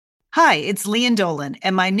Hi, it's Lian Dolan,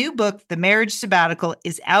 and my new book, The Marriage Sabbatical,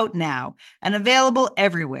 is out now and available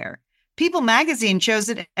everywhere. People magazine chose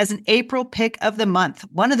it as an April pick of the month,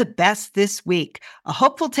 one of the best this week. A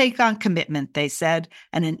hopeful take on commitment, they said,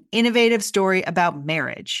 and an innovative story about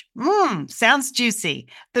marriage. Sounds juicy.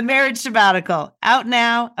 The Marriage Sabbatical, out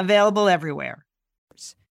now, available everywhere.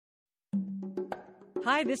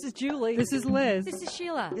 Hi, this is Julie. This is Liz. This is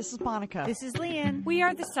Sheila. This is Monica. This is Lian. We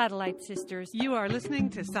are the Satellite Sisters. You are listening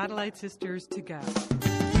to Satellite Sisters to Go.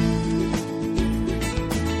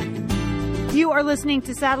 You are listening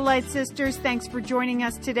to Satellite Sisters. Thanks for joining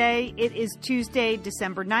us today. It is Tuesday,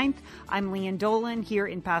 December 9th. I'm Lian Dolan here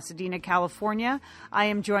in Pasadena, California. I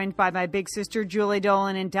am joined by my big sister, Julie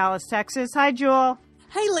Dolan in Dallas, Texas. Hi, Jewel.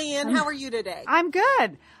 Hey, Lian. How are you today? I'm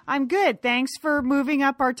good. Thanks for moving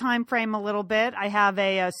up our time frame a little bit. I have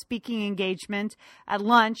a speaking engagement at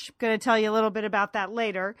lunch. I'm going to tell you a little bit about that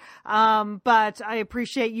later. But I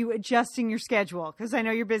appreciate you adjusting your schedule because I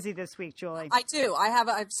know you're busy this week, Julie. I do. I have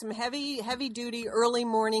some heavy duty early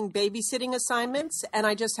morning babysitting assignments. And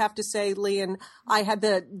I just have to say, Lian, I had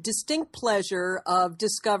the distinct pleasure of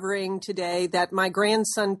discovering today that my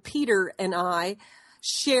grandson Peter and I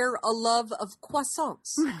share a love of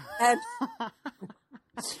croissants.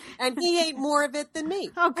 And he ate more of it than me.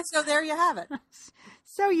 Okay. So there you have it.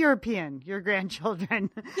 So European, your grandchildren.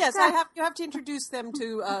 Yes, you have to introduce them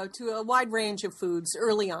to a wide range of foods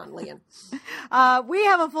early on, Lian. We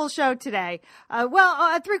have a full show today. A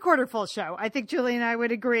 3/4 full show. I think Julie and I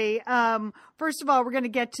would agree. First of all, we're going to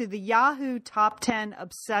get to the Yahoo Top 10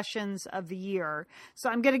 Obsessions of the Year. So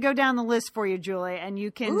I'm going to go down the list for you, Julie, and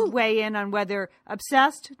you can weigh in on whether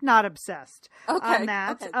obsessed, not obsessed on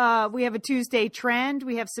that. Okay. We have a Tuesday trend.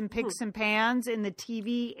 We have some picks and pans in the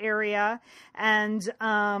TV area. And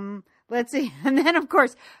let's see. And then, of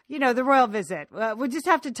course, the royal visit. We'll just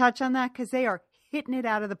have to touch on that because they are hitting it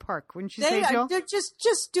out of the park, wouldn't you say, Jill? They're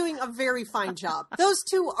just doing a very fine job. Those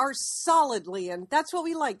two are solid, Lian. That's what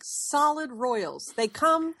we like, solid royals. They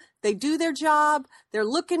come, they do their job, they're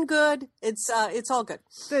looking good. It's all good.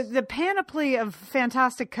 The panoply of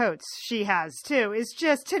fantastic coats she has, too, is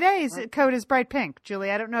just today's coat is bright pink.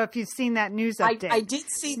 Julie, I don't know if you've seen that news update. I did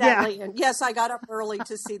see that, Lian. Yes, I got up early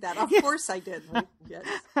to see that. Of course I did. Yes.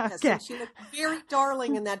 Okay. And she looked very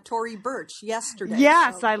darling in that Tory Burch yesterday.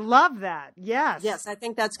 Yes, so. I love that. Yes. Yes, I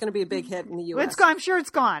think that's going to be a big hit in the U.S. It's gone. I'm sure it's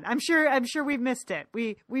gone. I'm sure we've missed it.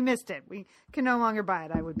 We missed it. We can no longer buy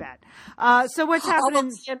it, I would bet. So what's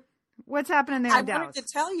happening? What's happening there in Dallas? I wanted to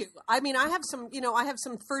tell you. I mean, I have some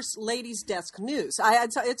First Ladies Desk news.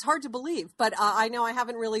 It's hard to believe, but I know I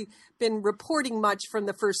haven't really been reporting much from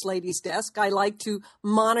the First Ladies Desk. I like to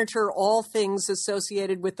monitor all things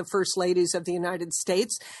associated with the First Ladies of the United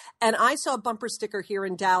States. And I saw a bumper sticker here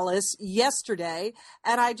in Dallas yesterday,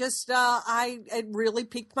 and it really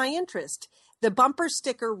piqued my interest. The bumper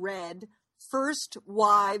sticker read, "First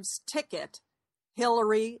Wives Ticket,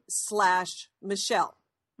 Hilary/Michelle."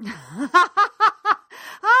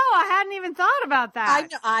 I hadn't even thought about that.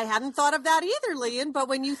 I hadn't thought of that either, Lian. But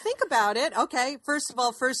when you think about it, okay, first of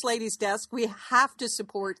all, First Ladies Desk, we have to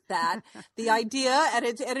support that. The idea, and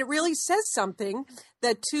it really says something,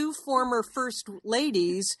 that two former First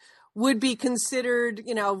Ladies would be considered,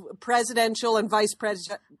 presidential and vice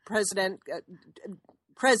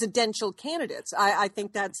presidential candidates. I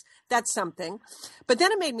think that's something. But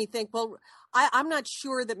then it made me think, well, I'm not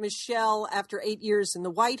sure that Michelle, after 8 years in the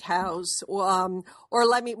White House, or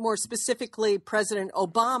let me more specifically, President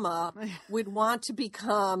Obama, would want to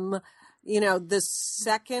become, the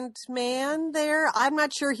second man there. I'm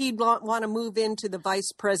not sure he'd want to move into the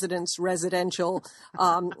vice president's residential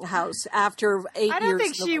house after 8 years. I don't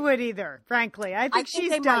think she would either, frankly. I think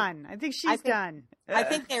she's done. I think she's done. I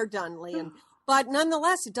think they're done, Lian. But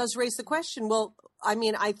nonetheless, it does raise the question. Well, I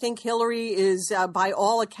mean, I think Hillary is, by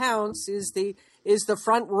all accounts, is the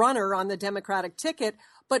front runner on the Democratic ticket.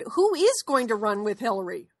 But who is going to run with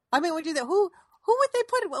Hillary? I mean, would you think who would they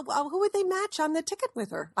who would they match on the ticket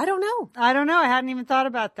with her? I don't know. I hadn't even thought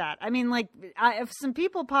about that. I mean, if some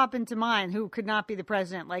people pop into mind who could not be the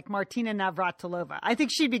president, like Martina Navratilova, I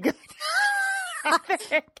think she'd be good. I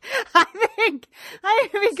think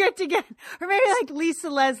it'd be good to get, or maybe like Lisa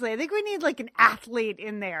Leslie. I think we need like an athlete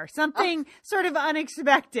in there, something sort of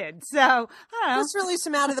unexpected. So I don't know. That's really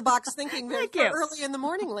some out of the box thinking for early in the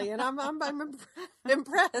morning, Lee, and I'm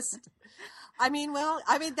impressed.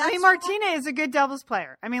 Martina is a good doubles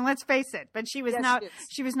player. I mean, let's face it. But she was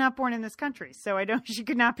not born in this country, so she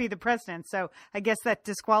could not be the president. So I guess that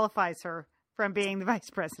disqualifies her from being the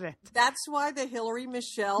vice president. That's why the Hilary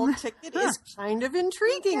Michelle ticket is kind of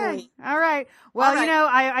intriguing. Okay. All right. Well, All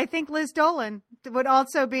right. I think Liz Dolan would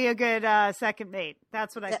also be a good second mate.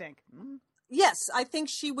 That's what I think. Yes, I think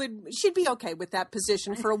she'd be okay with that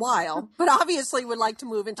position for a while, but obviously would like to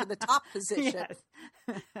move into the top position.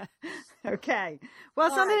 Yes. Okay. Well,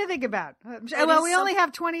 All something right. to think about. It Well, is we only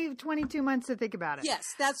have 22 months to think about it. Yes,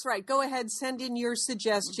 that's right. Go ahead, send in your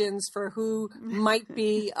suggestions for who might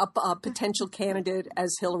be a potential candidate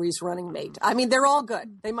as Hillary's running mate. I mean, they're all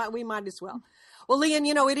good. We might as well. Well, Leon,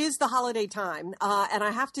 it is the holiday time, and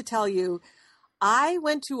I have to tell you, I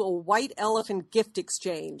went to a white elephant gift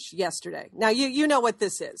exchange yesterday. Now, you know what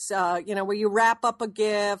this is, where you wrap up a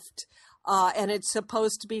gift, and it's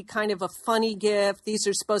supposed to be kind of a funny gift. These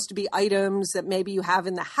are supposed to be items that maybe you have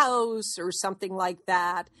in the house or something like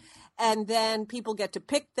that. And then people get to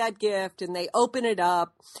pick that gift and they open it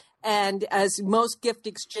up. And as most gift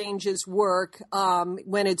exchanges work,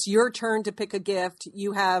 when it's your turn to pick a gift,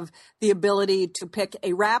 you have the ability to pick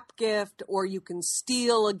a wrapped gift, or you can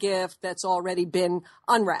steal a gift that's already been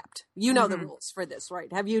unwrapped. You know the rules for this, right?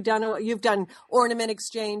 You've done ornament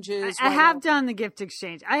exchanges? I have done the gift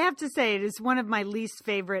exchange. I have to say it is one of my least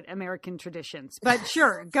favorite American traditions. But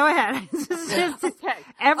sure, go ahead.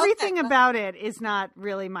 Everything about it is not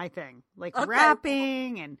really my thing. Like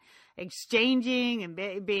wrapping and exchanging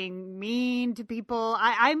and being mean to people.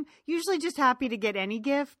 I'm usually just happy to get any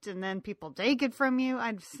gift, and then people take it from you.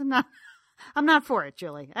 I'm not for it,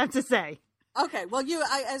 Julie. I have to say. Okay, well,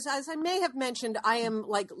 as I may have mentioned, I am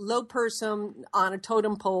like low person on a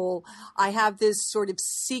totem pole. I have this sort of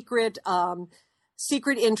secret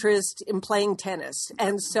interest in playing tennis.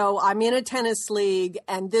 And so I'm in a tennis league,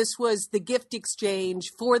 and this was the gift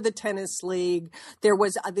exchange for the tennis league. There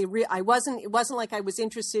was it wasn't like I was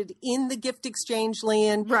interested in the gift exchange,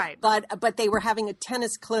 Leanne. Right. But they were having a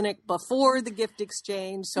tennis clinic before the gift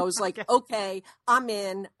exchange. So I was like, okay, I'm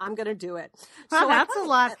in. I'm going to do it. Well, so that's a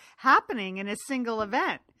lot happening in a single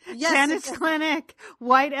event. Yes, tennis clinic,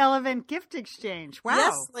 white elephant gift exchange. Wow.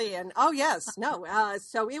 Yes, Leanne. Oh, yes. No.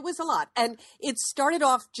 So it was a lot. And it started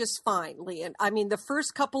off just fine, Leanne. I mean, the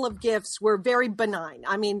first couple of gifts were very benign.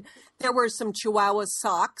 I mean, there were some Chihuahua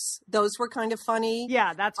socks. Those were kind of funny.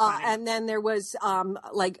 Yeah, that's funny. And then there was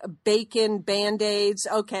like bacon Band-Aids.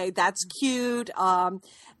 Okay, that's cute. And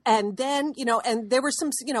then, and there were some,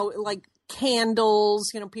 like candles,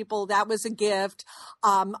 people, that was a gift.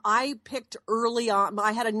 I picked early on.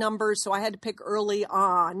 I had a number, so I had to pick early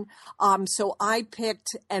on. So I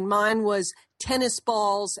picked, and mine was tennis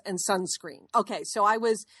balls and sunscreen. Okay, so I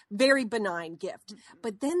was very benign gift.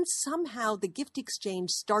 But then somehow the gift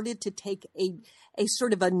exchange started to take a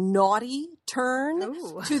sort of a naughty turn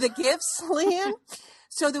to the gifts, Leanne.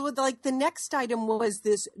 So the next item was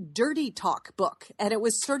this dirty talk book, and it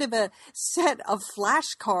was sort of a set of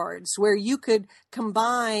flashcards where you could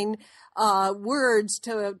combine words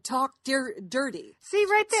to talk dirty. See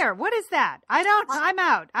right there. What is that? I'm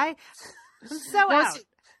out. I'm so out.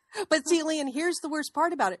 But see, Leanne, here's the worst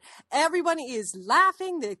part about it. Everyone is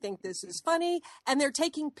laughing. They think this is funny, and they're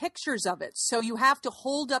taking pictures of it. So you have to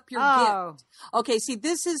hold up your gift. Okay, see,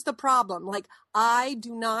 this is the problem. Like, I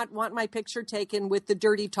do not want my picture taken with the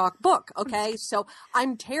dirty talk book. Okay, so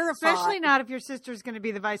I'm terrified. Especially not if your sister's going to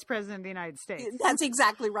be the vice president of the United States. That's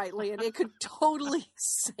exactly right, Leanne. It could totally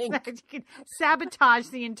sink. You could sabotage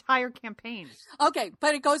the entire campaign. Okay,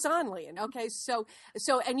 but it goes on, Leanne. Okay, so,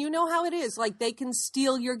 and you know how it is. Like, they can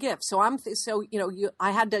steal your gift. So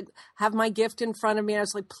I had to have my gift in front of me. And I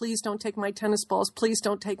was like, please don't take my tennis balls. Please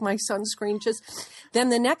don't take my sunscreen. Then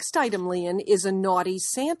the next item, Leanne, is a naughty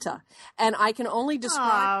Santa. And I can only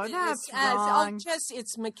describe that's this as, wrong.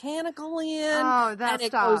 It's mechanical, Leanne. Oh, and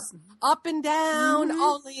it goes up and down. Mm-hmm.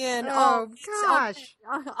 Oh, Leanne. Oh, gosh.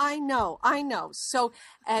 I know. So,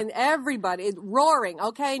 and everybody roaring,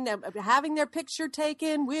 okay, now, having their picture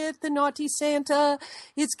taken with the naughty Santa.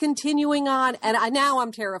 It's continuing on. And now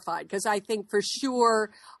I'm terrified because I think for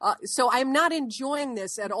sure, so I'm not enjoying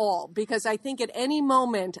this at all because I think at any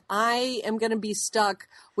moment I am going to be stuck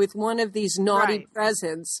with one of these naughty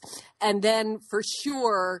presents. And then for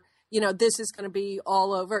sure, this is going to be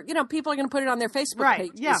all over. People are going to put it on their Facebook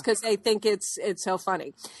pages because they think it's so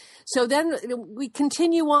funny. So then we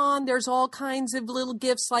continue on. There's all kinds of little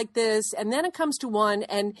gifts like this. And then it comes to one.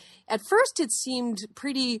 And at first it seemed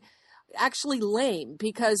pretty actually lame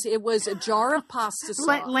because it was a jar of pasta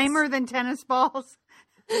sauce. Lamer than tennis balls?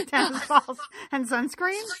 Tennis balls and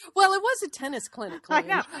sunscreen? Well, it was a tennis clinic. I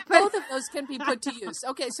know. Both of those can be put to use.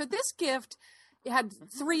 Okay, so this gift it had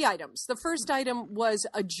 3 items. The first item was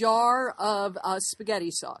a jar of spaghetti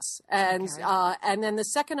sauce, and then the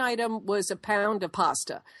second item was a pound of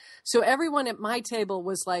pasta. So everyone at my table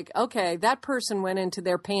was like, okay, that person went into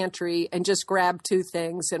their pantry and just grabbed 2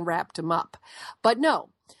 things and wrapped them up. But no,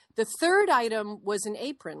 the third item was an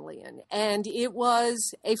apron, Lian, and it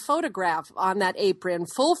was a photograph on that apron,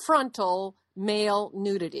 full frontal male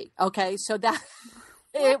nudity. Okay, so that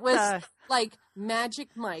it was like Magic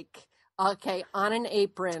Mike. Okay, on an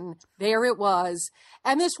apron. There it was.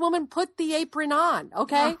 And this woman put the apron on.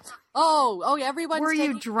 Okay. Oh, everyone's Were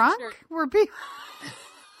you drunk? Were people?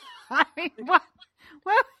 I mean, what?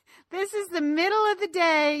 Well, this is the middle of the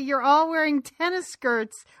day. You're all wearing tennis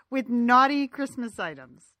skirts with naughty Christmas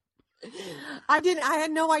items. I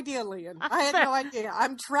had no idea, Lian. I had no idea.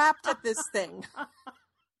 I'm trapped at this thing.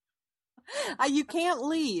 You can't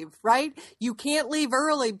leave, right? You can't leave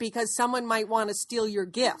early because someone might want to steal your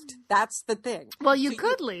gift. That's the thing. Well, you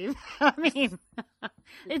could leave. I mean,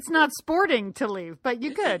 it's not sporting to leave, but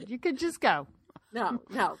you could. You could just go. No.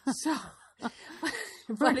 So,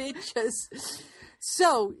 but it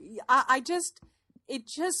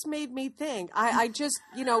just made me think. I just,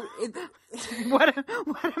 what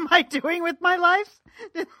am I doing with my life?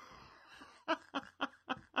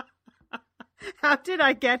 How did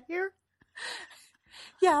I get here?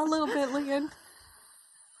 Yeah, a little bit, Lian.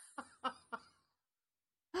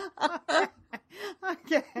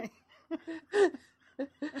 Okay.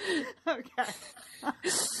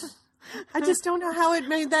 I just don't know how it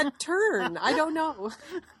made that turn. I don't know.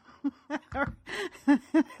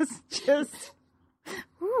 It's just,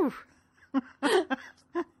 whew. I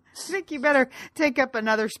think you better take up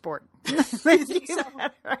another sport.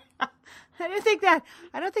 I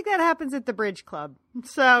don't think that happens at the bridge club.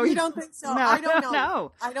 So you don't think so? No, I don't know.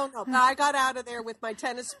 No. I don't know. I got out of there with my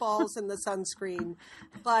tennis balls and the sunscreen.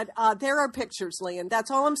 But there are pictures, Lian. That's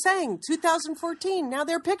all I'm saying. 2014. Now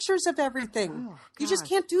there are pictures of everything. Oh, you just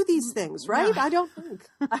can't do these things, right? No. I don't think.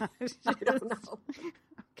 I don't know.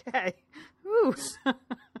 Okay. Ooh.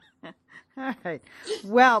 All right.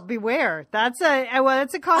 Well, beware. That's a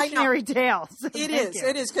cautionary tale. So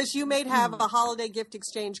it is because you may have a holiday gift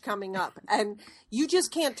exchange coming up, and you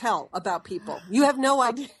just can't tell about people. You have no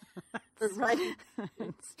idea, right?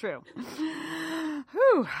 It's true.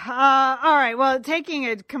 Whew. All right. Well, taking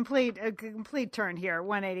a complete turn here,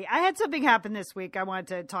 180. I had something happen this week I wanted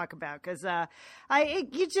to talk about because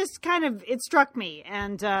it struck me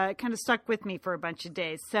and kind of stuck with me for a bunch of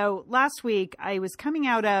days. So last week I was coming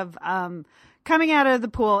out of the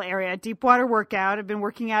pool area, deep water workout. I've been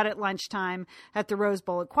working out at lunchtime at the Rose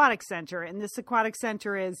Bowl Aquatic Center, and this aquatic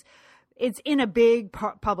center it's in a big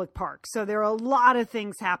public park. So there are a lot of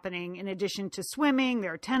things happening in addition to swimming.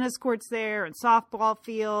 There are tennis courts there and softball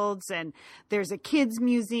fields, and there's a kids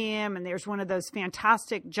museum, and there's one of those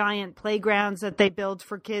fantastic giant playgrounds that they build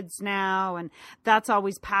for kids now. And that's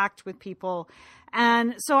always packed with people.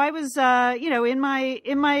 And so I was, in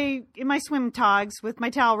my swim togs with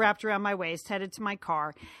my towel wrapped around my waist, headed to my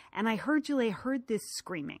car. And I heard this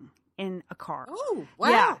screaming in a car. Oh, wow.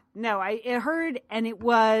 Yeah. No, I heard, and it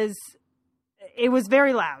was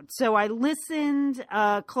very loud. So I listened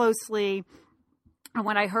closely, and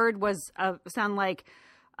what I heard was sound like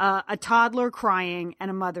a toddler crying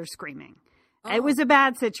and a mother screaming. Oh. It was a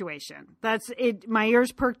bad situation. That's it. My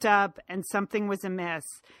ears perked up, and something was amiss,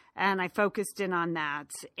 and I focused in on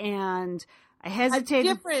that. And I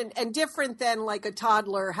hesitated. Different than like a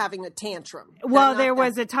toddler having a tantrum. Well, there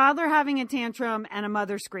was a toddler having a tantrum and a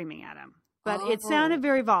mother screaming at him. But it sounded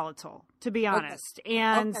very volatile, to be honest. Okay.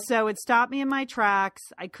 And so it stopped me in my tracks.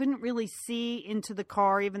 I couldn't really see into the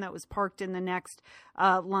car, even though it was parked in the next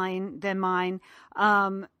line than mine.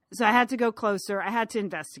 So I had to go closer. I had to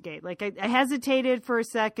investigate. Like I hesitated for a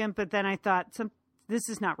second, but then I thought, this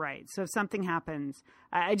is not right. So if something happens,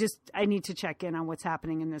 I need to check in on what's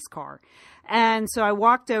happening in this car. And so I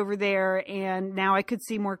walked over there, and now I could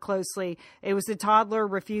see more closely. It was a toddler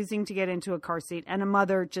refusing to get into a car seat and a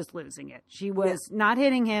mother just losing it. She was not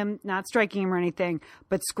hitting him, not striking him or anything,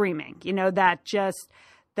 but screaming,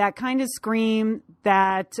 that kind of scream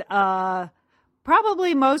that,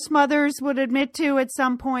 probably most mothers would admit to at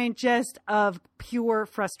some point, just of pure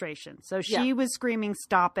frustration. So she was screaming,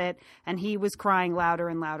 "Stop it." And he was crying louder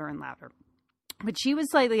and louder and louder. But she was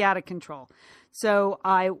slightly out of control. So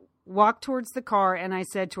I walked towards the car and I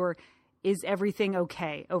said to her, "Is everything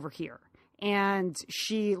okay over here?" And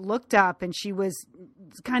she looked up and she was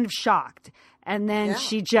kind of shocked. And then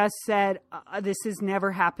she just said, "This has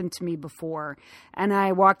never happened to me before." And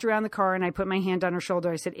I walked around the car and I put my hand on her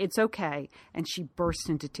shoulder. I said, "It's okay." And she burst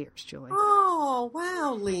into tears, Julie. Oh,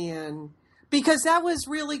 wow, Lian. Because that was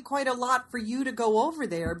really quite a lot for you to go over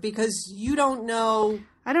there, because you don't know.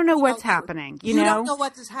 I don't know what's happening. You don't know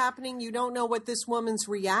what is happening. You don't know what this woman's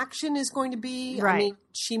reaction is going to be. Right. I mean,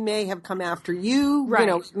 she may have come after you. Right. You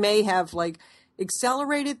know, may have like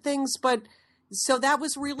accelerated things. But so that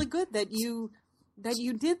was really good that you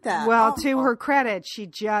did that. Well, to her credit, she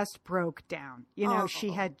just broke down. You know,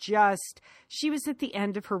 she was at the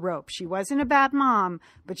end of her rope. She wasn't a bad mom,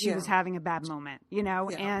 but she was having a bad moment, you know?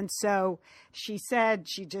 Yeah. And so she said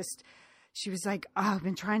she was like, oh, I've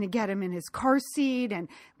been trying to get him in his car seat, and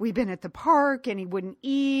we've been at the park, and he wouldn't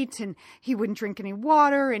eat, and he wouldn't drink any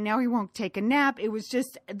water, and now he won't take a nap. It was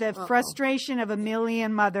just the frustration of a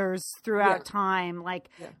million mothers throughout time, like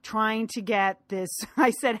trying to get this.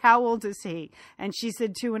 I said, how old is he? And she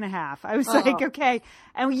said 2.5. I was like, okay.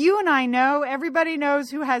 And you and I know, everybody knows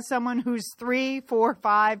who has someone who's 3, 4,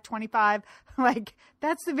 5, 25. Like,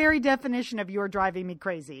 that's the very definition of you're driving me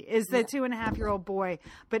crazy, is the 2.5-year-old boy.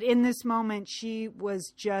 But in this moment, she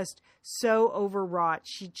was just so overwrought.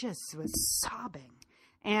 She just was sobbing.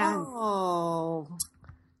 And well,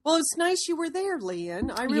 it's nice you were there,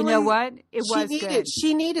 Leanne. You know what? It was good.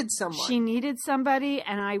 She needed someone. She needed somebody,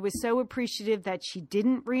 and I was so appreciative that she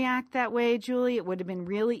didn't react that way, Julie. It would have been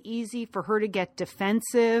really easy for her to get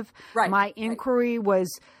defensive. Right. My inquiry was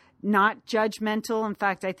not judgmental. In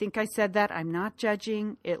fact, I think I said that. I'm not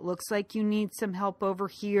judging. It looks like you need some help over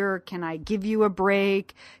here. Can I give you a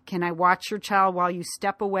break? Can I watch your child while you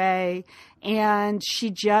step away? And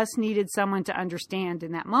she just needed someone to understand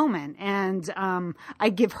in that moment. And I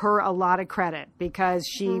give her a lot of credit because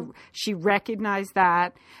she recognized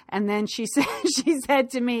that. And then she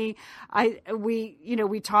said to me,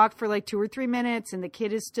 we talked for like 2 or 3 minutes, and the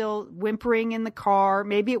kid is still whimpering in the car.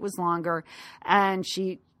 Maybe it was longer. And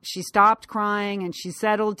she stopped crying and she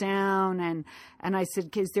settled down, and I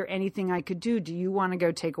said, is there anything I could do? Do you want to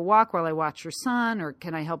go take a walk while I watch your son, or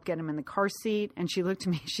can I help get him in the car seat? And she looked at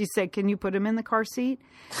me, she said, can you put him in the car seat?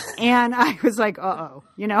 And I was like, I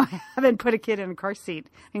haven't put a kid in a car seat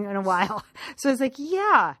in a while. So I was like,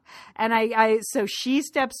 yeah. And so she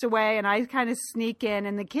steps away and I kind of sneak in,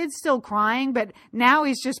 and the kid's still crying, but now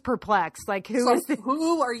he's just perplexed. Like,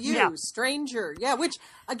 who are you? Yeah. Stranger. Yeah. Which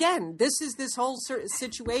again, this whole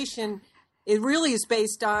situation, it really is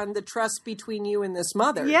based on the trust between you and this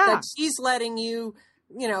mother. Yeah. That she's letting you,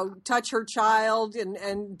 touch her child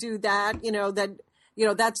and do that,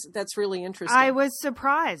 that's really interesting. I was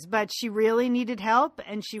surprised, but she really needed help,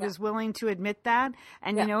 and she was willing to admit that.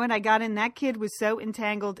 And you know what? I got in, that kid was so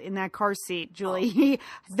entangled in that car seat, Julie.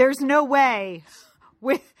 There's no way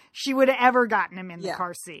she would have ever gotten him in the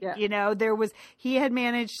car seat. Yeah. He had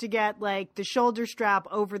managed to get like the shoulder strap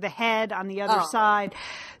over the head on the other side.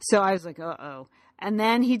 So I was like, uh-oh. And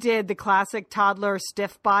then he did the classic toddler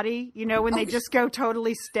stiff body, when they just go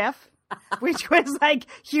totally stiff, which was like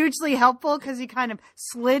hugely helpful because he kind of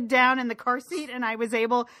slid down in the car seat, and I was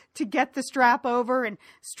able to get the strap over and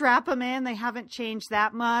strap him in. They haven't changed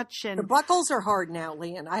that much. And the buckles are hard now,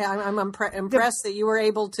 Leanne. I'm impressed that you were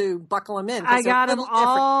able to buckle him in. I got him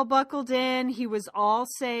all buckled in. He was all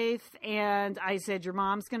safe. And I said, your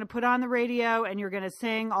mom's going to put on the radio and you're going to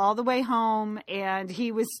sing all the way home. And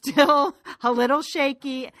he was still a little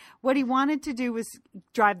shaky. What he wanted to do was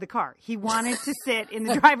drive the car. He wanted to sit in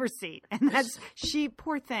the driver's seat. And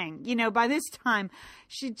poor thing, by this time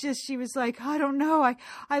she was like, I don't know.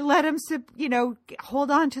 I let him sit, hold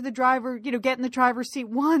on to the driver, get in the driver's seat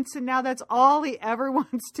once. And now that's all he ever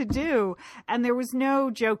wants to do. And there was no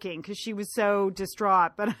joking because she was so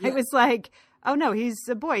distraught. But I was like, oh no, he's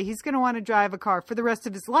a boy. He's going to want to drive a car for the rest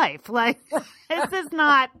of his life. Like, this is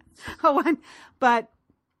not a one, but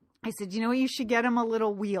I said, you know what? You should get him a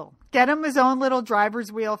little wheel. Get him his own little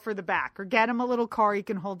driver's wheel for the back, or get him a little car he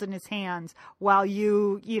can hold in his hands while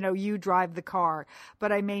you drive the car.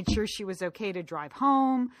 But I made sure she was okay to drive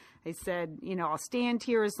home. I said, I'll stand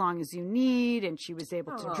here as long as you need. And she was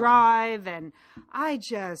able to drive. And I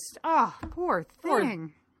just, poor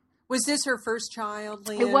thing. Was this her first child,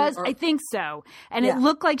 Leanne? It was, I think so. And it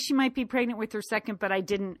looked like she might be pregnant with her second, but I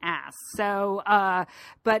didn't ask. So,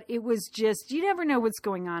 but it was just, you never know what's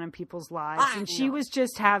going on in people's lives. And she was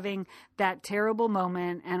just having that terrible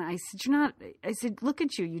moment. And I said, look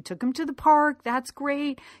at you. You took him to the park. That's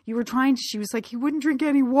great. You were she was like, he wouldn't drink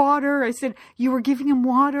any water. I said, you were giving him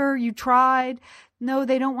water. You tried. No,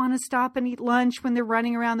 they don't want to stop and eat lunch when they're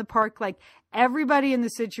running around the park. Like, everybody in the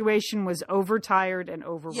situation was overtired and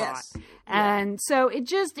overwrought. Yes. And so it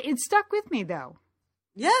stuck with me, though.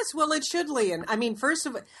 Yes, well, it should, Leanne. I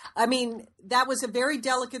mean, that was a very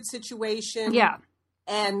delicate situation. Yeah.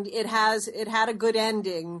 And it had a good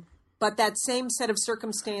ending. but that same set of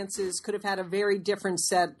circumstances could have had a very different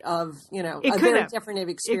set of, different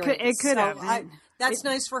experience. It could have. That's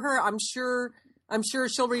nice for her. I'm sure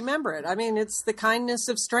she'll remember it. I mean, it's the kindness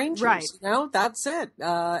of strangers, right? That's it.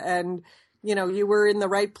 And you were in the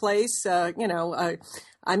right place. I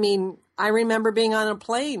mean, I remember being on a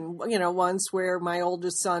plane, once where my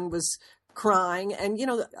oldest son was crying, and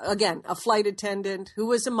again, a flight attendant who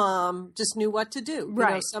was a mom just knew what to do.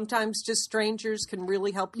 Right. Sometimes just strangers can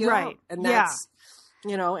really help you right. out, and that's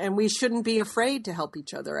and we shouldn't be afraid to help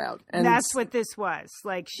each other out. And that's what this was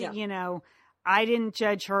like. She, I didn't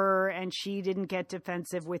judge her, and she didn't get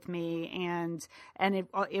defensive with me, and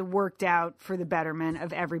it worked out for the betterment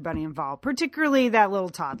of everybody involved, particularly that little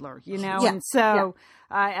toddler, And so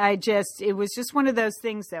it was just one of those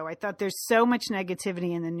things, though. I thought there's so much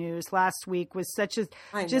negativity in the news. Last week was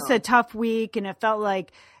just a tough week, and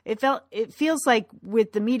it feels like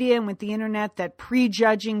with the media and with the internet that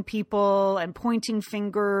prejudging people and pointing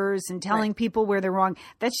fingers and telling people where they're wrong,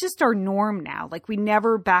 that's just our norm now. Like, we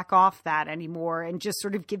never back off that anymore and just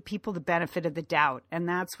sort of give people the benefit of the doubt. And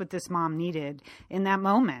that's what this mom needed in that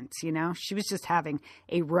moment. She was just having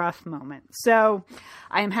a rough moment. So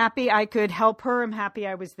I am happy I could help her. I'm happy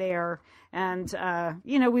I was there. And,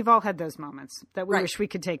 we've all had those moments that we wish we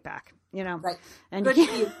could take back. Right. And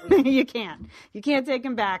you can't take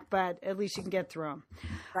them back, but at least you can get through them.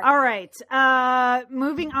 Right. All right.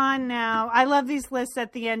 Moving on now. I love these lists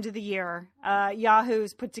at the end of the year.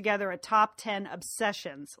 Yahoo's put together a top 10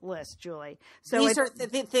 obsessions list, Julie. So these are the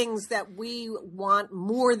things that we want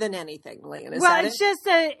more than anything, Lynn.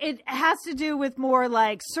 It has to do with more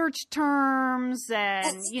like search terms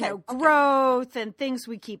and, growth and things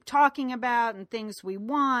we keep talking about and things we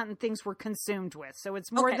want and things we're consumed with. So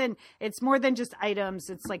it's more than just items.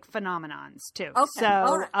 It's like phenomenons too. Okay.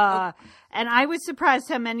 So, and I was surprised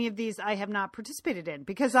how many of these I have not participated in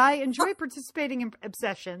because I enjoy participating in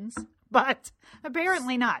obsessions, but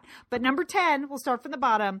apparently not. But number 10, we'll start from the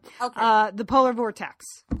bottom. Okay. The polar vortex.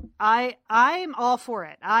 I'm all for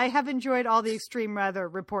it. I have enjoyed all the extreme weather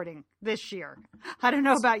reporting this year. I don't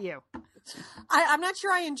know about you. I'm not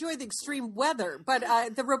sure I enjoy the extreme weather, but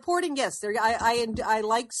the reporting, yes. I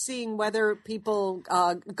like seeing weather people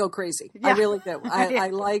go crazy. Yeah. I really do.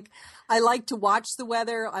 I like to watch the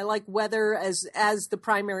weather. I like weather as the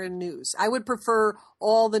primary news. I would prefer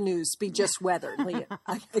all the news be just weather.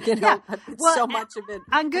 So much of it.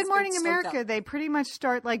 On Good Morning America, they pretty much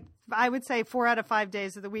start like, I would say 4 out of 5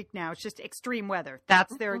 days of the week now. It's just extreme weather.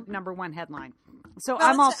 That's their number one headline. So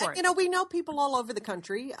I'm all for it. We know people all over the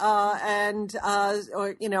country, and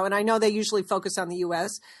I know they usually focus on the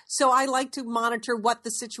U.S. So I like to monitor what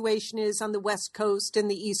the situation is on the West Coast and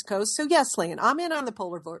the East Coast. So yes, Lian, I'm in on the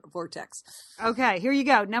polar vortex. Okay, here you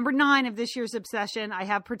go. Number 9 of this year's obsession. I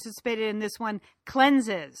have participated in this one.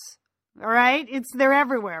 Cleanses. All right. They're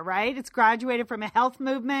everywhere, right? It's graduated from a health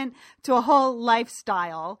movement to a whole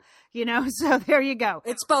lifestyle, so there you go.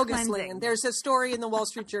 It's bogus, Lynn. There's a story in the Wall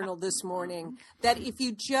Street Journal this morning that if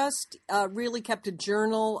you just really kept a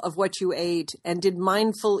journal of what you ate and did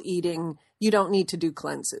mindful eating, you don't need to do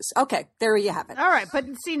cleanses. Okay. There you have it. All right. But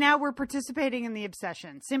see, now we're participating in the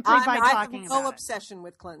obsession simply by talking about it. No obsession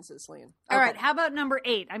with cleanses, Lynn. Okay. All right. How about number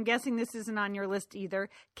 8? I'm guessing this isn't on your list either.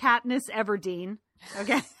 Katniss Everdeen.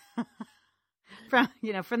 Okay. From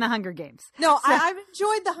the Hunger Games. No, so, I've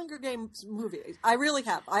enjoyed the Hunger Games movie. I really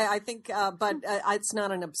have. I think, but it's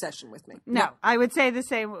not an obsession with me. No, I would say the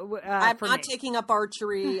same. I'm not taking up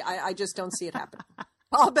archery. I just don't see it happen.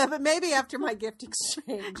 But maybe after my gift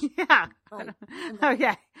exchange. Yeah.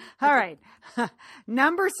 Okay. All right.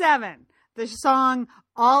 Number 7, the song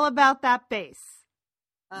 "All About That Bass."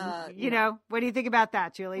 What do you think about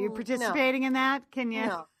that, Julie? Are you participating in that? Can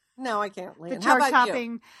you? No, I can't. Lian. The chart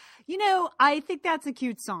topping. I think that's a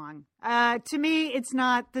cute song. To me, it's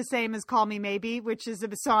not the same as Call Me Maybe, which is a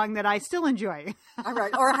song that I still enjoy. All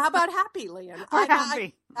right. Or how about Happy, Lian?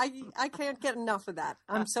 Happy. I can't get enough of that.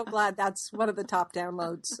 I'm so glad that's one of the top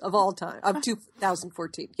downloads of all time, of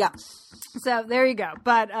 2014. Yeah. So there you go.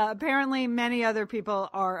 But apparently many other people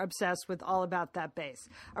are obsessed with All About That Bass.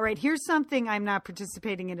 All right. Here's something I'm not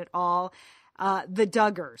participating in at all. The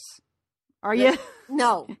Duggars. Are you?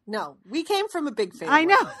 No. We came from a big family. I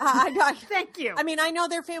know. Thank you. I mean, I know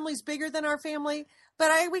their family's bigger than our family, but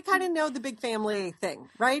we kind of know the big family thing,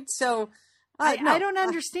 right? So I don't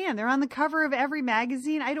understand. They're on the cover of every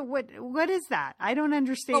magazine. What is that? I don't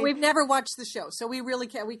understand. Well, we've never watched the show, so we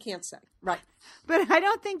can't say. Right. But I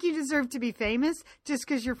don't think you deserve to be famous just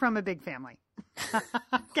because you're from a big family.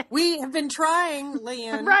 Okay. We have been trying,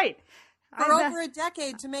 Lian. Right. For over a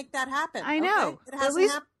decade to make that happen. I know. Okay? It hasn't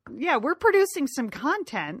happened. Yeah, we're producing some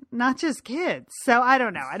content, not just kids. So I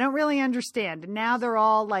don't know. I don't really understand. And now they're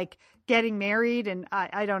all like getting married, and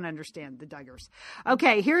I don't understand the Duggars.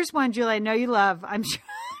 Okay, here's one, Julie, I know you love. I'm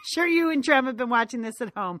sure you and Trem have been watching this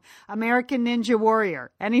at home. American Ninja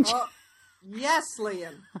Warrior. Any? Yes,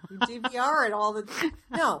 Liam. You DVR it all the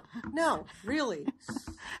No, really.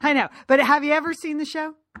 I know. But have you ever seen the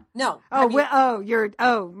show? No.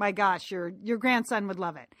 Oh my gosh, your grandson would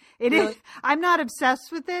love it. It really? Is. I'm not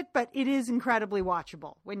obsessed with it, but it is incredibly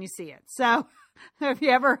watchable when you see it. So if you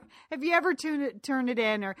ever turn it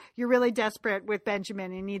in, or you're really desperate with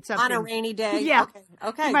Benjamin and need something on a rainy day, yeah,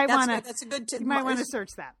 okay, you might that's a good tip. You might want to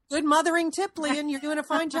search that. Good mothering tip, Liam. You're doing a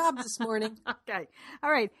fine job this morning. Okay,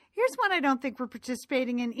 all right. Here's one I don't think we're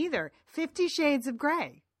participating in either. 50 Shades of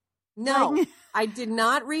Grey. No, I did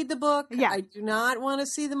not read the book. Yeah. I do not want to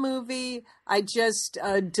see the movie. I just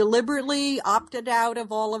deliberately opted out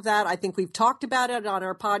of all of that. I think we've talked about it on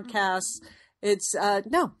our podcasts. It's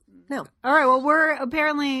no. All right. Well, we're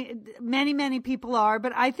apparently many people are,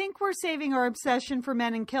 but I think we're saving our obsession for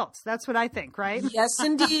Men in Kilts. That's what I think, right? Yes,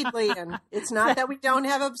 indeed, Leanne. It's not that we don't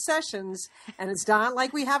have obsessions, and it's not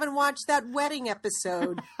like we haven't watched that wedding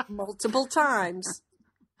episode multiple times.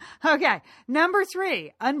 Okay. Number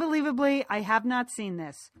 3. Unbelievably, I have not seen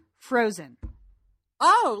this. Frozen.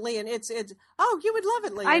 Oh, Leanne, it's. Oh, you would love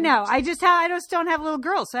it, Leanne. I know. I just don't have little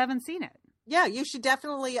girls, so I haven't seen it. Yeah, you should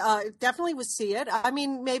definitely would see it. I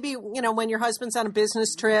mean, maybe, when your husband's on a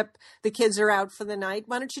business trip, the kids are out for the night,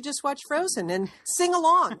 why don't you just watch Frozen and sing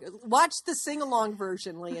along? Watch the sing-along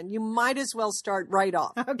version, Leanne. You might as well start right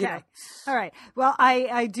off. Okay. All right. Well,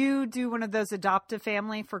 I do one of those adopt a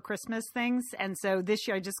family for Christmas things. And so this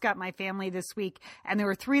year I just got my family this week, and there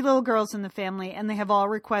were 3 little girls in the family, and they have all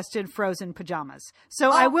requested Frozen pajamas.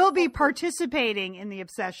 So I will be participating in the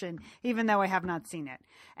obsession, even though I have not seen it.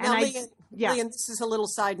 And now, Leanne, this is a little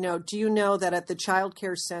side note. Do you know that at the child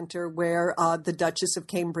care center where the Duchess of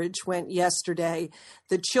Cambridge went yesterday,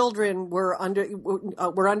 the children were under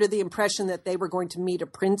the impression that they were going to meet a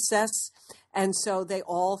princess, and so they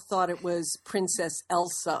all thought it was Princess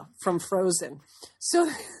Elsa from Frozen. So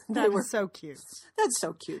they were so cute. That's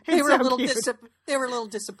so cute. They were a little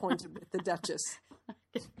disappointed with the Duchess.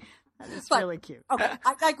 That's really cute. Okay,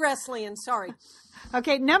 I digress, Leanne. Sorry.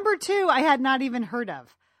 Okay, number 2, I had not even heard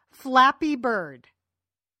of. Flappy Bird.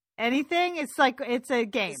 Anything? It's a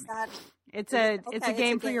game. It's a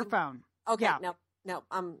game for your phone. Okay. Yeah. No. No.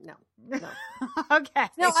 Okay.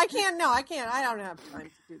 No, I can't. No, I can't. I don't have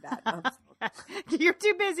time to do that. You're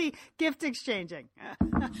too busy gift exchanging.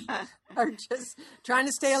 Or just trying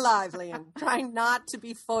to stay alive, Leanne. Trying not to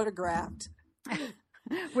be photographed.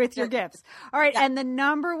 With your gifts. All right. Yeah. And the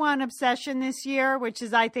number 1 obsession this year, which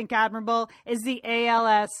is, I think, admirable, is the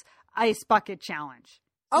ALS Ice Bucket Challenge.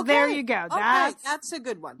 Okay. There you go. That's a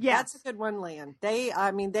good one. Yes. That's a good one, Leanne.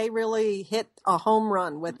 They really hit a home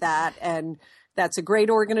run with that. And that's a great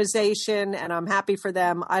organization, and I'm happy for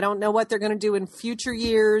them. I don't know what they're going to do in future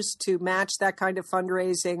years to match that kind of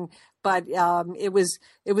fundraising, but it was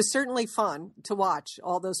certainly fun to watch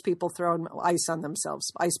all those people throwing ice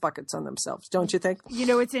buckets on themselves. Don't you think?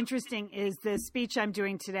 What's interesting is the speech I'm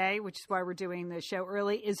doing today, which is why we're doing the show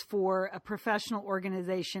early, is for a professional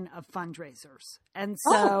organization of fundraisers. And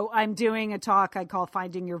so I'm doing a talk I call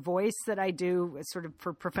Finding Your Voice that I do sort of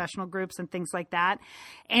for professional groups and things like that.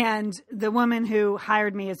 And the woman who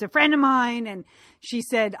hired me is a friend of mine, and she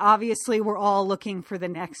said, obviously, we're all looking for the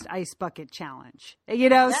next ice bucket challenge.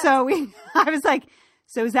 Yes. So I was like,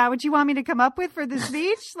 so is that what you want me to come up with for the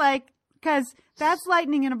speech? Because that's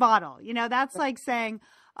lightning in a bottle. That's like saying,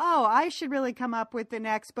 oh, I should really come up with the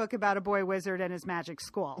next book about a boy wizard and his magic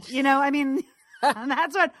school. And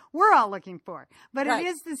that's what we're all looking for. But Right. It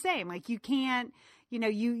is the same. Like you can't,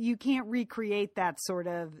 you can't recreate that sort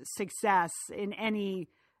of success in any,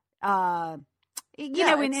 in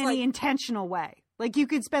any intentional way. Like you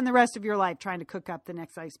could spend the rest of your life trying to cook up the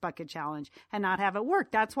next ice bucket challenge and not have it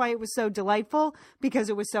work. That's why it was so delightful, because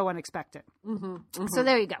it was so unexpected. Mm-hmm, mm-hmm. So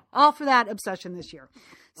there you go. All for that obsession this year.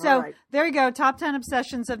 So There you go. Top 10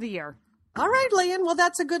 obsessions of the year. All right, Leanne. Well,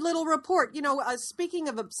 that's a good little report. Speaking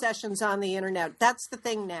of obsessions on the internet, that's the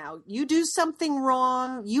thing now. You do something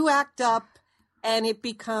wrong, you act up, and it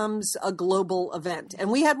becomes a global event.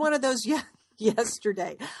 And we had one of those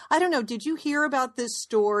yesterday. I don't know. Did you hear about this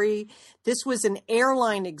story? This was an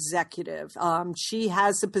airline executive. She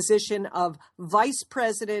has the position of vice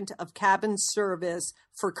president of cabin service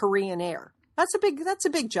for Korean Air. That's a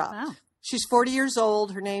big job. Wow. She's 40 years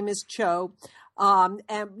old. Her name is Cho. And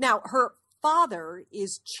now her father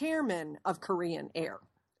is chairman of Korean Air.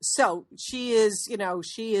 So she is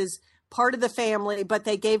part of the family, but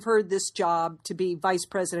they gave her this job to be vice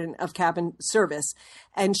president of cabin service.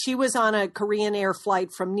 And she was on a Korean Air flight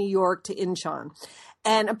from New York to Incheon.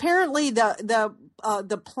 And apparently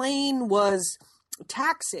the plane was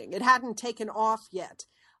taxiing. It hadn't taken off yet.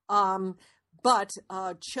 But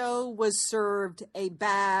Cho was served a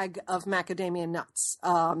bag of macadamia nuts,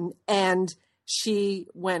 and she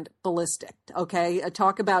went ballistic. Okay,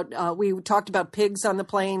 we talked about pigs on the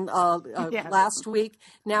plane last week.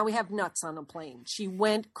 Now we have nuts on the plane. She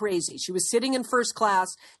went crazy. She was sitting in first class.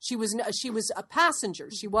 She was a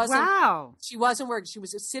passenger. She wasn't. Wow. She wasn't working. She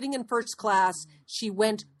was sitting in first class. She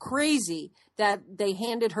went crazy that they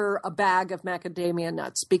handed her a bag of macadamia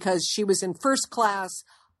nuts because she was in first class.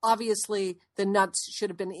 Obviously, the nuts should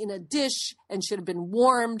have been in a dish and should have been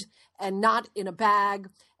warmed and not in a bag.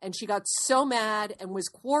 And she got so mad and was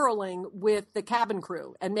quarreling with the cabin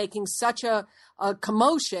crew and making such a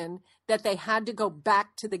commotion that they had to go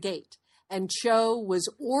back to the gate. And Cho was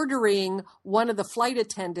ordering one of the flight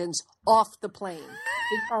attendants off the plane.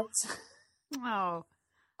 Oh,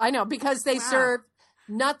 I know, because they serve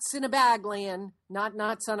nuts in a bag, Lian, not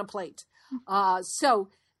nuts on a plate.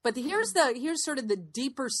 But here's sort of the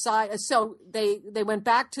deeper side. So they went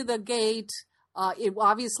back to the gate. It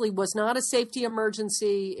obviously was not a safety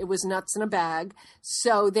emergency. It was nuts in a bag.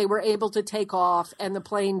 So they were able to take off, and the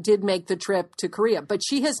plane did make the trip to Korea. But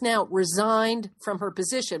she has now resigned from her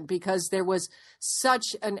position because there was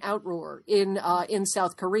such an outroar in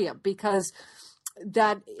South Korea, because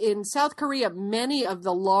that in South Korea, many of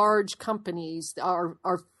the large companies are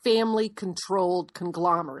family-controlled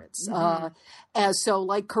conglomerates. So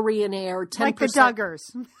like Korean Air, 10%. Like the Duggars.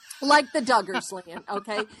 Like the Duggars, Lian,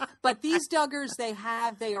 okay? But these Duggars, they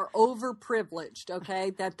are overprivileged,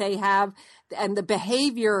 okay? That they have, and the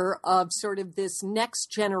behavior of sort of this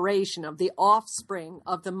next generation of the offspring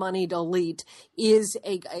of the moneyed elite is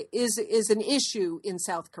an issue in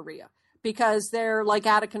South Korea. Because they're like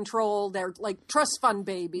out of control. They're like trust fund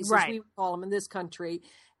babies, as we call them in this country.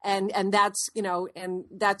 And that's,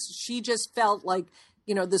 she just felt like,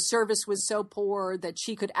 the service was so poor that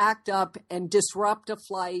she could act up and disrupt a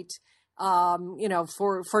flight,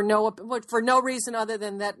 for no reason other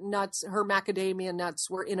than that her macadamia nuts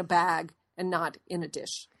were in a bag and not in a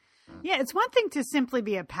dish. Yeah, it's one thing to simply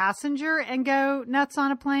be a passenger and go nuts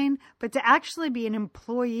on a plane, but to actually be an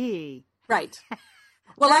employee. Right.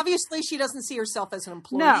 Well, obviously, she doesn't see herself as an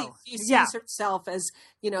employee. No. She sees herself as,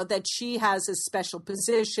 that she has a special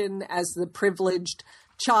position as the privileged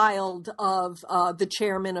child of the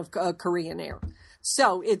chairman of Korean Air.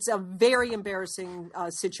 So it's a very embarrassing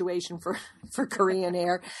situation for Korean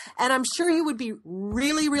Air. And I'm sure you would be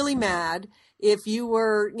really, really mad if you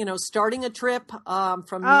were, starting a trip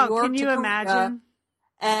from New York can you to Korea. Imagine?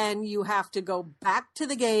 And you have to go back to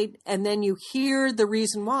the gate, and then you hear the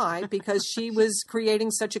reason why, because she was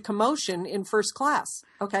creating such a commotion in first class.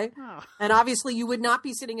 Okay. Oh. And obviously you would not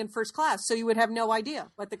be sitting in first class, so you would have no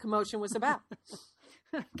idea what the commotion was about.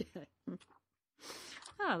 Okay.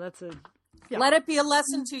 Oh, that's Let it be a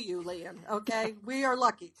lesson to you, Lian. Okay. We are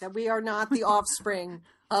lucky that we are not the offspring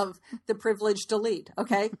of the privileged elite.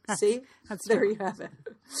 Okay. See, there you have it.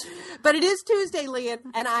 But it is Tuesday, Lian,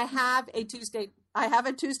 and I have a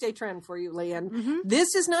Tuesday trend for you, Lian. Mm-hmm.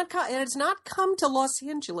 This is not, and it's not come to Los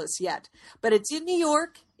Angeles yet, but it's in New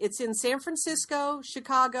York. It's in San Francisco,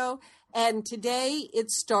 Chicago, and today it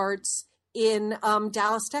starts in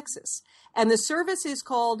Dallas, Texas. And the service is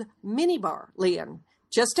called Minibar, Lian.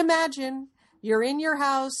 Just imagine you're in your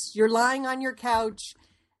house, you're lying on your couch,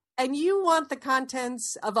 and you want the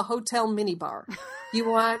contents of a hotel minibar. You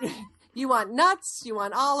want nuts, you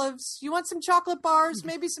want olives, you want some chocolate bars,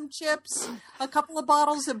 maybe some chips, a couple of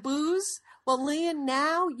bottles of booze. Well, Lian,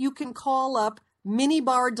 now you can call up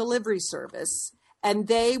Minibar Delivery Service, and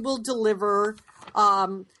they will deliver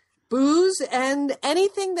booze and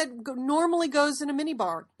anything that normally goes in a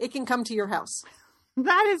minibar. It can come to your house.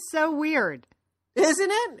 That is so weird.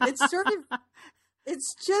 Isn't it? It's sort of,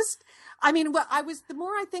 it's just, the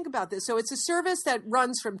more I think about this, so it's a service that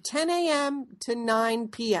runs from 10 a.m. to 9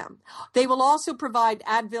 p.m. They will also provide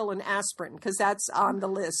Advil and aspirin, because that's on the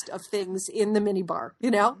list of things in the minibar,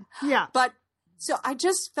 Yeah. But so I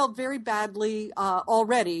just felt very badly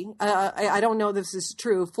already. I don't know if this is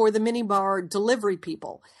true for the minibar delivery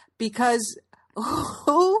people, because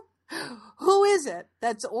who is it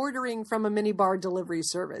that's ordering from a minibar delivery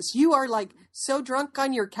service? You are like so drunk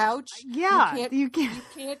on your couch. Yeah, you can't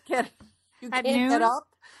get up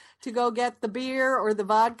to go get the beer or the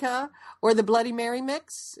vodka or the Bloody Mary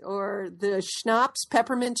mix or the schnapps,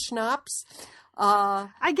 peppermint schnapps.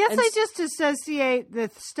 I guess I just associate the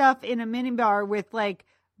stuff in a minibar with like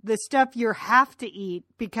the stuff you have to eat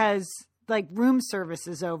because like room service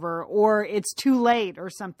is over or it's too late or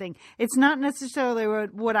something. It's not necessarily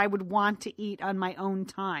what I would want to eat on my own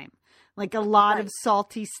time. Like a lot of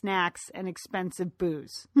salty snacks and expensive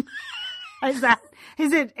booze. Is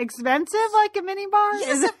it expensive like a mini bar?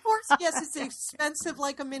 Yes, of course. Yes, it's expensive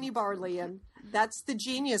like a mini bar, Lian. That's the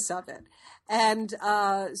genius of it. And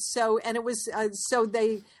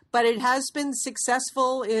but it has been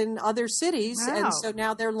successful in other cities. Wow. And so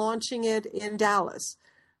now they're launching it in Dallas.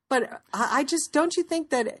 But I just, don't you think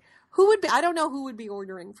that I don't know who would be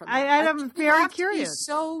ordering from that. I'm very curious.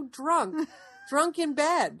 To be so drunk in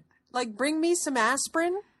bed. Like, bring me some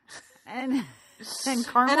aspirin. And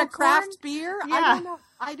caramel and a craft corn? beer. Yeah.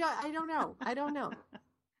 I don't know.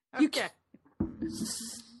 Okay.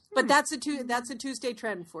 But that's a Tuesday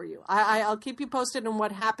trend for you. I'll keep you posted on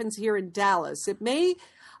what happens here in Dallas. It may,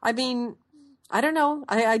 I don't know.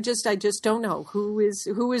 I just don't know who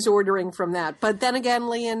is ordering from that. But then again,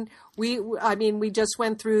 Lian, we just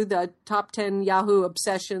went through the top 10 Yahoo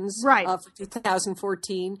obsessions for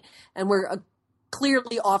 2014, and we're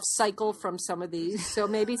clearly off cycle from some of these. So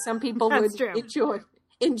maybe some people would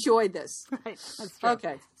enjoy this. Right. That's true.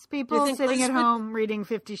 Okay. It's people sitting at home reading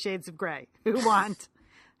 50 Shades of Grey who want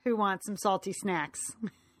some salty snacks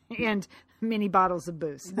and mini bottles of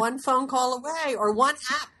booze. One phone call away or one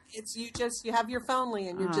app. You have your phone, Lian,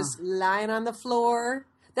 and you're just lying on the floor.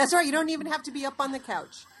 That's right. You don't even have to be up on the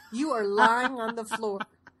couch. You are lying on the floor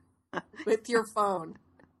with your phone.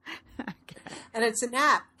 Okay. And it's an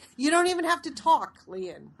app. You don't even have to talk,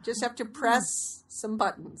 Lian. Just have to press some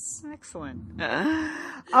buttons. Excellent.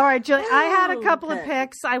 All right, Julie, I had a couple of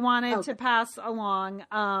picks I wanted to pass along.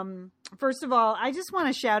 First of all, I just want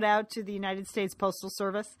to shout out to the United States Postal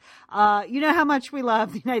Service. You know how much we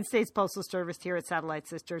love the United States Postal Service here at Satellite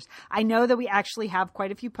Sisters. I know that we actually have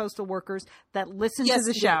quite a few postal workers that listen to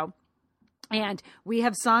the show. And we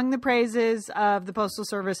have sung the praises of the Postal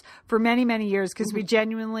Service for many, many years because we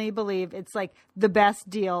genuinely believe it's like the best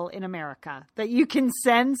deal in America. That you can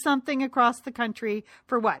send something across the country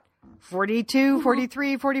for what? 42,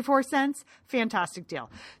 43, 44 cents. Fantastic deal.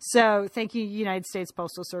 So thank you, United States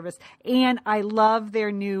Postal Service. And I love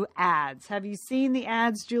their new ads. Have you seen the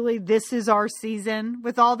ads, Julie? This is our season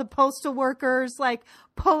with all the postal workers like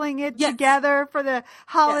pulling it together for the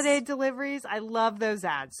holiday deliveries. I love those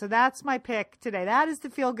ads. So that's my pick today. That is the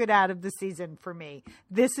feel good ad of the season for me.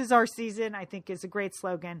 This is our season, I think is a great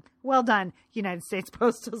slogan. Well done, United States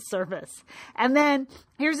Postal Service. And then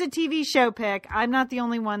here's a TV show pick. I'm not the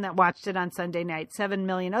only one that watched it on Sunday night. 7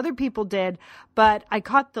 million other people did, but I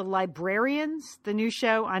caught The Librarians, the new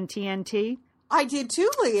show on TNT. I did too,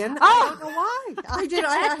 Lian. I don't know why. I did.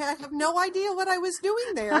 I have no idea what I was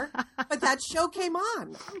doing there, but that show came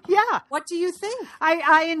on. Yeah. What do you think?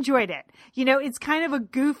 I enjoyed it. You know, it's kind of a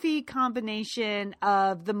goofy combination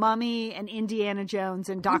of The Mummy and Indiana Jones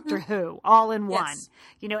and Doctor Who all in one.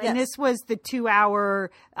 You know, and this was the 2-hour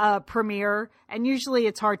premiere, and usually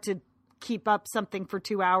it's hard to keep up something for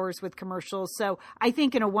 2 hours with commercials. So I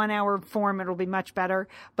think in a 1-hour form, it'll be much better.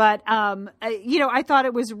 But, you know, I thought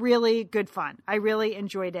it was really good fun. I really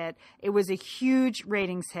enjoyed it. It was a huge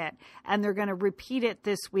ratings hit, and they're going to repeat it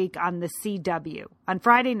this week on the CW on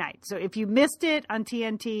Friday night. So if you missed it on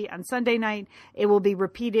TNT on Sunday night, it will be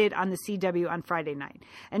repeated on the CW on Friday night.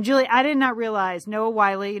 And Julie, I did not realize Noah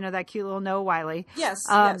Wyle, you know, that cute little Noah Wyle. Yes.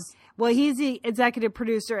 Well, he's the executive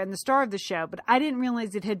producer and the star of the show, but I didn't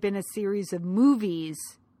realize it had been a series of movies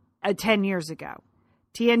 10 years ago.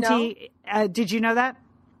 TNT, did you know that?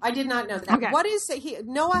 I did not know that. Okay. What is it?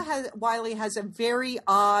 Noah Wyle has a very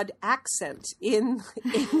odd accent in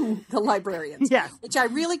The Librarians, which I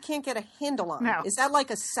really can't get a handle on. No. Is that like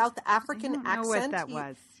a South African accent? I don't know what that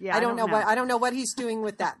was. Yeah, I don't know. I don't know what he's doing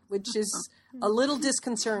with that, which is a little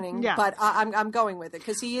disconcerting. Yeah. But I'm going with it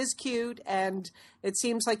because he is cute, and it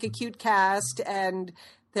seems like a cute cast, and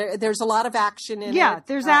there's a lot of action in it. Yeah,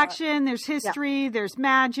 there's action, there's history, there's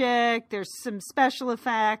magic, there's some special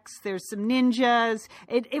effects, there's some ninjas.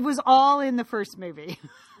 It was all in the first movie.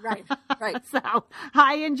 Right. So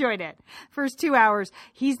I enjoyed it. First 2 hours.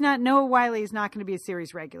 Noah Wyle is not going to be a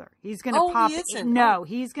series regular. He's going to pop. He isn't. No,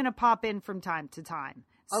 he's going to pop in from time to time.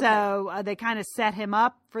 Okay. So they kind of set him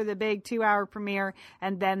up for the big 2-hour premiere,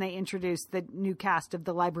 and then they introduced the new cast of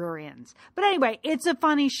The Librarians. But anyway, it's a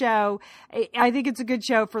funny show. I think it's a good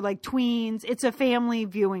show for like tweens. It's a family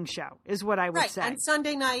viewing show, is what I would say. And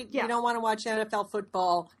Sunday night, you don't want to watch NFL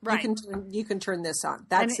football. Right. You can turn this on.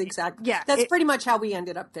 That's exactly. Yeah. That's pretty much how we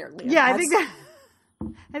ended up there, Leah. Yeah, I think that.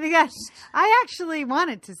 I think I actually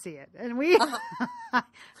wanted to see it, and I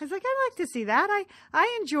was like, I'd like to see that.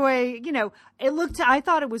 I enjoy, I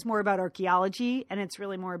thought it was more about archaeology, and it's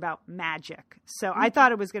really more about magic. So I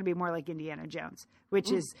thought it was going to be more like Indiana Jones,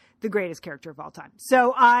 which is the greatest character of all time.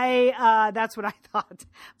 So that's what I thought,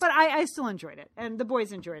 but I still enjoyed it, and the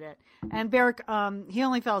boys enjoyed it. And Beric, he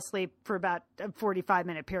only fell asleep for about a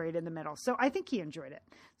 45-minute period in the middle, so I think he enjoyed it.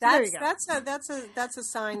 So there you go. That's a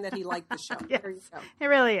sign that he liked the show. Yes, there you go. It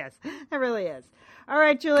really is. It really is. All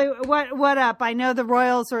right, Julie, what up? I know the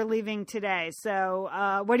Royals are leaving today, so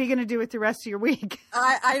what are you going to do with the rest of your week?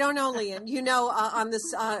 I don't know, Leanne. On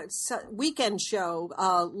this weekend show,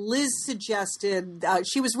 Liz suggested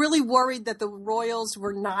she was really worried that the Royals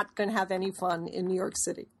were not going to have any fun in New York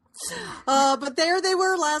City. But there they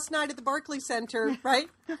were last night at the Barclays Center, right?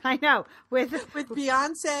 I know, with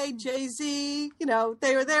Beyonce, Jay-Z,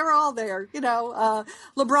 they were all there.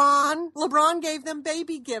 LeBron gave them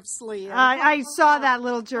baby gifts, Leah. I saw that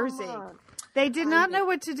little jersey. They did not know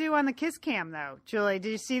what to do on the kiss cam, though. Julie,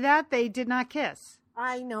 did you see that? They did not kiss.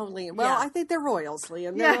 I know, Liam. Well, Yeah. I think they're Royals,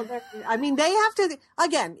 Liam. Yeah. They have to.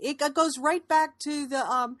 Again, it goes right back to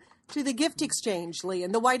the gift exchange,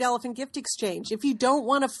 Liam, the White Elephant gift exchange. If you don't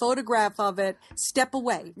want a photograph of it, step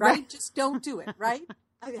away, right? Just don't do it, right?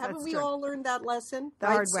 Haven't we true. all learned that lesson? The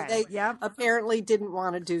right? hard So way. they Yep. apparently didn't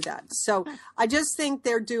want to do that. So I just think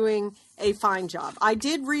they're doing a fine job. I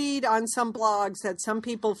did read on some blogs that some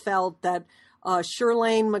people felt that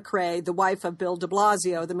Shirlane McRae, the wife of Bill de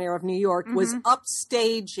Blasio, the mayor of New York, was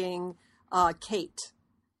upstaging Kate.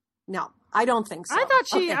 No, I don't think so. I thought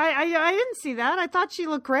she. Okay. I didn't see that. I thought she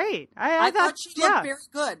looked great. I thought she looked very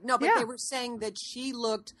good. No, but Yeah. they were saying that she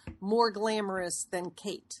looked more glamorous than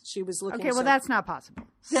Kate. She was looking. Okay, well, that's not possible.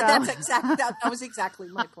 So. Yeah, that's exactly that was exactly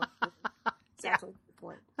my point. Exactly my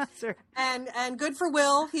point. Sure. And good for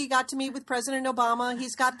Will. He got to meet with President Obama.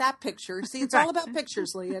 He's got that picture. See, it's all about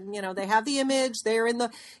pictures, Lee. And they have the image. They're in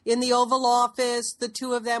the Oval Office, the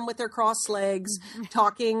two of them with their crossed legs,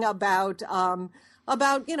 talking about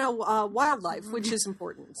wildlife, which is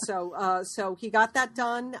important. So he got that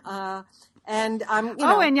done. And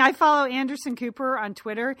and I follow Anderson Cooper on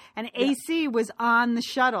Twitter, and AC was on the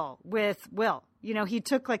shuttle with Will. He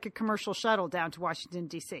took like a commercial shuttle down to Washington,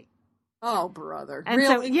 D.C. Oh, brother. And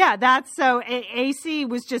really? so AC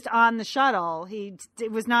was just on the shuttle. He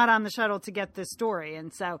was not on the shuttle to get this story.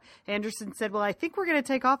 And so Anderson said, well, I think we're going to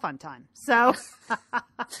take off on time. So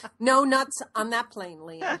no nuts on that plane,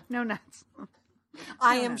 Leanne. No nuts.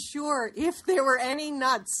 I am sure if there were any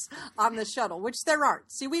nuts on the shuttle, which there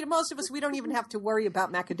aren't. See, most of us, we don't even have to worry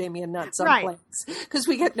about macadamia nuts on planes because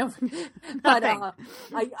we get no. But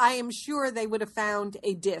I am sure they would have found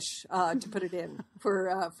a dish to put it in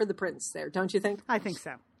for the prince there. Don't you think? I think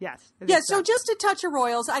so. Yes. Yeah. So just a touch of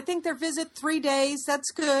Royals. I think their visit 3 days.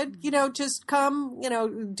 That's good. Just come.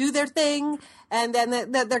 Do their thing, and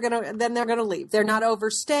then they're gonna leave. They're not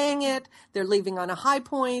overstaying it. They're leaving on a high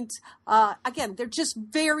point. Again, they're just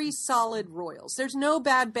very solid Royals. There's no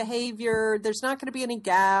bad behavior. There's not going to be any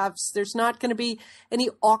gaffes. There's not going to be any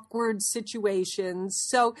awkward situations.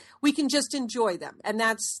 So we can just enjoy them, and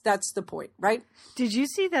that's the point, right? Did you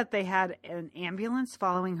see that they had an ambulance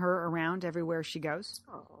following her around everywhere she goes?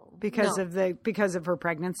 Oh, because no. of her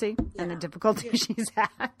pregnancy and the difficulty she's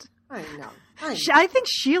had. I know. I think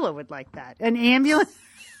Sheila would like that. An ambulance.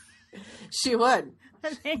 She would.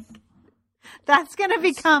 I think that's going to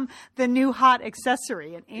become the new hot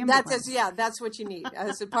accessory. An ambulance. That's what you need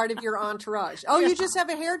as a part of your entourage. Oh, you just have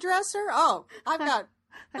a hairdresser? Oh, I've got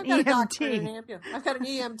a doctor and an ambulance. I've got an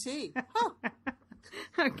EMT. Oh.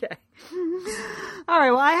 Okay. All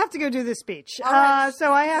right. Well, I have to go do the speech. Right.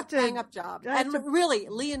 So I have to hang up job. And really,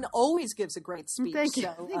 Leanne always gives a great speech. Thank you.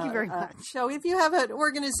 So, Thank you very much. So if you have an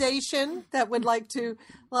organization that would like to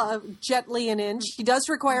jet Leanne in, she does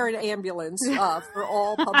require an ambulance for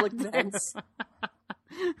all public events.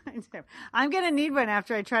 I'm going to need one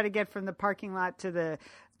after I try to get from the parking lot to the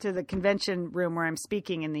convention room where I'm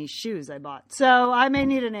speaking in these shoes I bought. So I may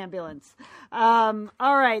need an ambulance. All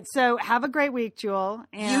right. So have a great week, Jewel.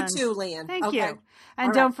 And you too, Leanne. Thank you.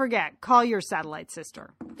 And don't forget, call your satellite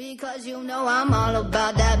sister. Because I'm all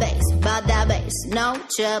about that bass, no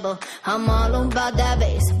trouble. I'm all about that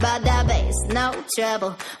bass, no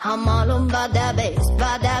trouble. I'm all about that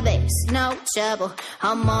bass, no trouble.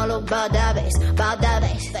 I'm all about that bass.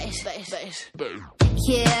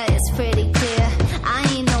 Yeah, it's pretty clear.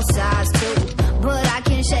 I ain't no size 2, but I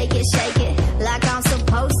can shake it like I'm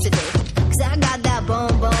supposed to do. 'Cause I got that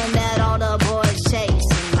boom boom that all the boys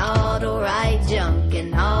chasing, all the right junk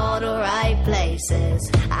in all the right places.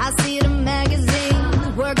 I see the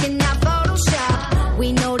magazines working out Photoshop.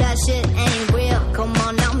 We know that shit ain't real. Come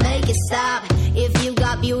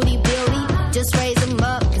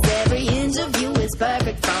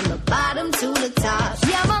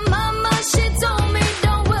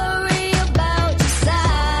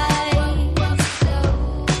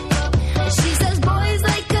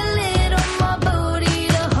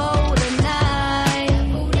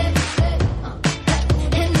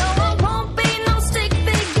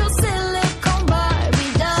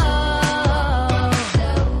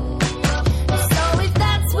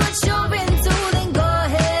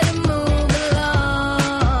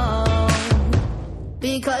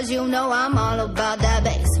Because you know I'm all about that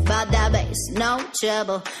bass, no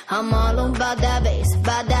trouble. I'm all about that bass,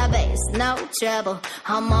 no trouble.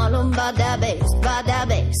 I'm all about that bass,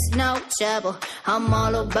 no trouble. I'm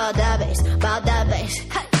all about that bass.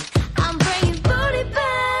 Hey, I'm bringing booty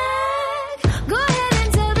back. Go ahead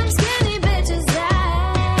and tell them skinny bitches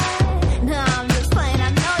that. No, I'm just playing. I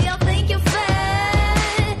know y'all think you're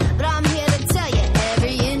fat, but I'm here to tell you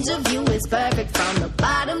every inch of you is perfect from the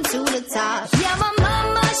bottom to the top. Yeah, my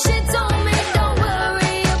mama, she told me don't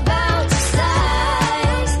worry about your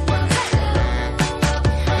size.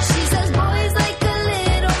 She says boys like a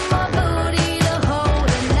little more booty to hold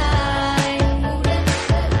at night.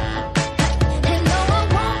 And no, I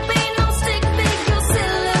won't be no stick figure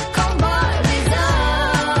silicone Barbies, no.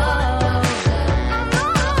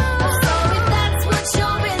 So if that's what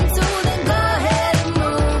you're into, then go ahead and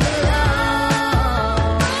move along.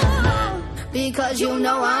 Because you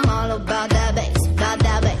know I'm all about that bass,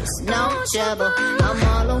 no trouble. I'm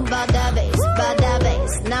all about that bass,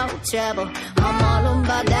 no trouble. I'm all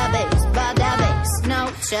about that bass, no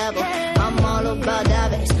trouble. I'm all about that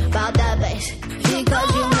bass, because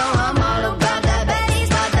you